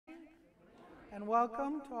and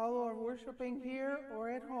welcome to all who are worshiping here or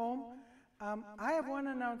at home. I have one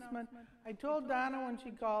announcement. I told Donna when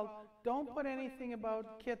she called, don't put anything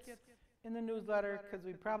about kits in the newsletter because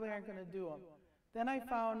we probably aren't going to do them. Then I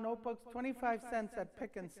found notebooks 25 cents at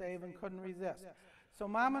Pick and Save and couldn't resist. So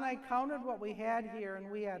Mom and I counted what we had here, and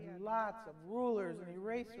we had lots of rulers and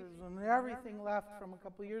erasers and everything left from a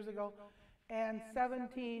couple years ago, and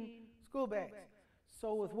 17 school bags.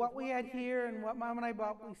 So with what we had here and what Mom and I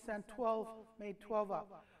bought, we sent 12, made 12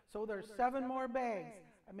 up. So there's 7 more bags.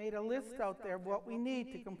 I made a list out there of what we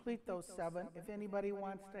need to complete those 7 if anybody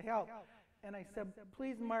wants to help. And I said,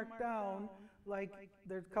 please mark down, like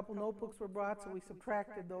there's a couple notebooks were brought, so we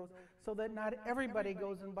subtracted those, so that not everybody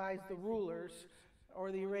goes and buys the rulers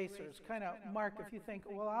or the erasers. Kind of mark if you think,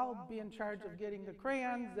 well, I'll be in charge of getting the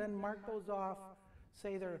crayons, then mark those off,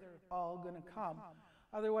 say they're all going to come.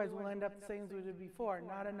 Otherwise, we'll end up the same as we did before,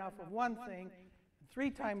 not enough of one thing, 3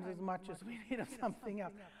 times as much as we need of something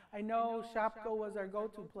else. I know Shopko was our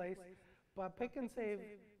go-to place, but Pick and Save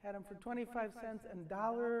had them for 25 cents, and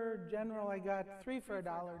Dollar General I got 3 for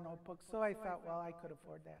 $1 notebooks, so I thought, well, I could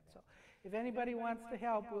afford that. So if anybody wants to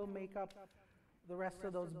help, we'll make up the rest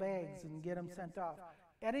of those bags and get them sent off.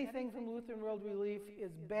 Anything from Lutheran World Relief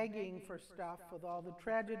is begging for stuff with all the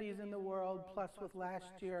tragedies in the world, plus with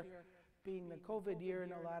last year being the COVID year,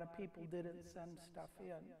 and a lot of people didn't send stuff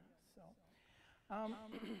in. So,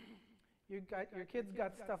 your kids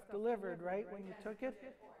got stuff delivered, right, when you took it?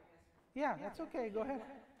 Yeah, that's okay. Go ahead.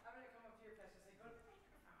 I'm going to come up to your place and say, go to the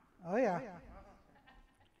microphone. Oh, yeah.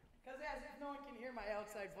 Because as if no one can hear my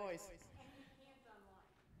outside voice.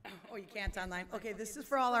 Oh, you can't online. Okay, this is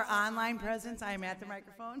for all our online presence. I am at the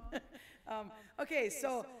microphone. Okay,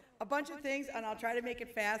 so a bunch of things, and I'll try to make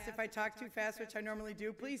it fast. If I talk too fast, which I normally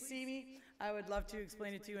do, please see me. I would love to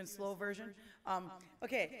explain it to you in slow version.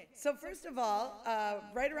 Okay, so first of all,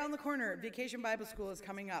 right around the corner, Vacation Bible School is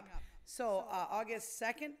coming up. So August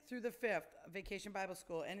 2nd through the 5th, Vacation Bible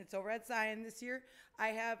School, and it's over at Zion this year. I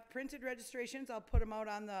have printed registrations. I'll put them out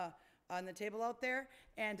on the table out there.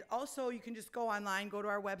 And also, you can just go online, go to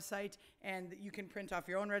our website, and you can print off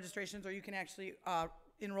your own registrations, or you can actually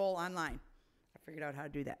enroll online. I figured out how to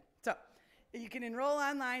do that. So you can enroll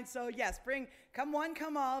online. So yes, come one,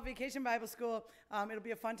 come all, Vacation Bible School. It'll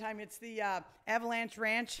be a fun time. It's the Avalanche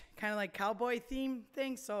Ranch, kind of like cowboy theme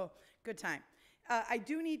thing, so good time. I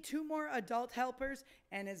do need 2 more adult helpers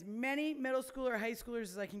and as many middle school or high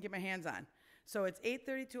schoolers as I can get my hands on. So it's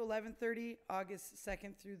 8:30 to 11:30, August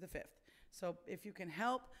 2nd through the 5th. So if you can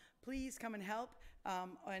help, please come and help.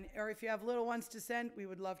 Or if you have little ones to send, we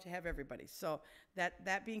would love to have everybody. So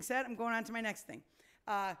that being said, I'm going on to my next thing.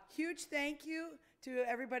 Huge thank you to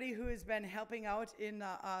everybody who has been helping out in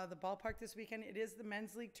the ballpark this weekend. It is the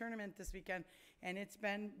Men's League tournament this weekend, and it's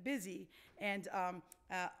been busy. And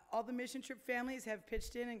all the mission trip families have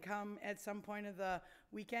pitched in and come at some point of the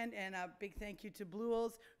weekend. And a big thank you to Blue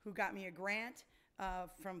Ols, who got me a grant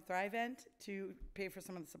from Thrivent to pay for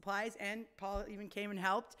some of the supplies, and Paul even came and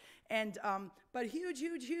helped. And but huge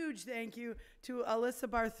thank you to Alyssa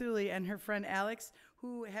Barthuli and her friend Alex,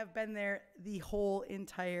 who have been there the whole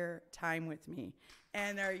entire time with me.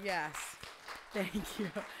 And yes, thank you.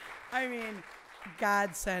 I mean,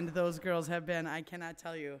 God send those girls have been, I cannot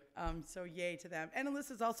tell you. So yay to them. And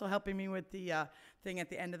Alyssa's also helping me with the thing at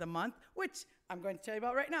the end of the month, which I'm going to tell you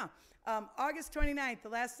about right now. August 29th, the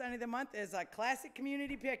last Sunday of the month, is a classic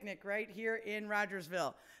community picnic right here in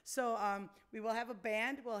Rogersville. So we will have a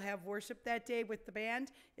band. We'll have worship that day with the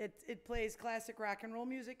band. It plays classic rock and roll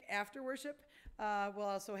music after worship. We'll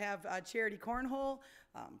also have charity cornhole,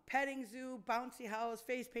 petting zoo, bouncy house,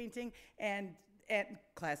 face painting, and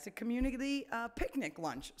classic community picnic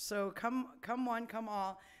lunch. So come one, come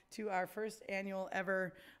all to our first annual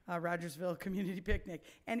ever Rogersville community picnic.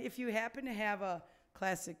 And if you happen to have a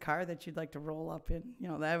classic car that you'd like to roll up in,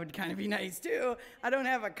 that would kind of be nice too. I don't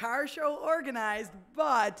have a car show organized,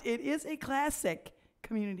 but it is a classic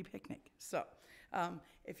community picnic. So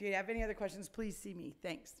if you have any other questions, please see me.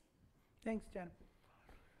 Thanks. Thanks, Jen.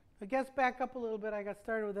 I guess back up a little bit. I got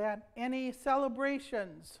started with that. Any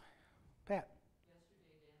celebrations? Pat?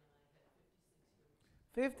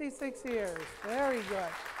 Yesterday, Dan and I had 56 years. 56 years. Very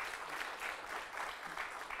good.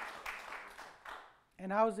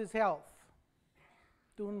 And how's his health?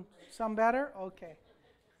 Doing some better? Okay.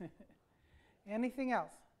 Anything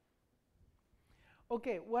else?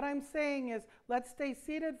 Okay, what I'm saying is let's stay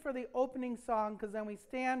seated for the opening song, because then we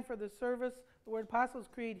stand for the service, the Word Apostles'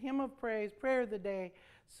 Creed, Hymn of Praise, Prayer of the Day.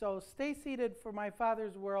 So stay seated for My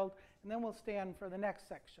Father's World, and then we'll stand for the next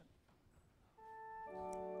section.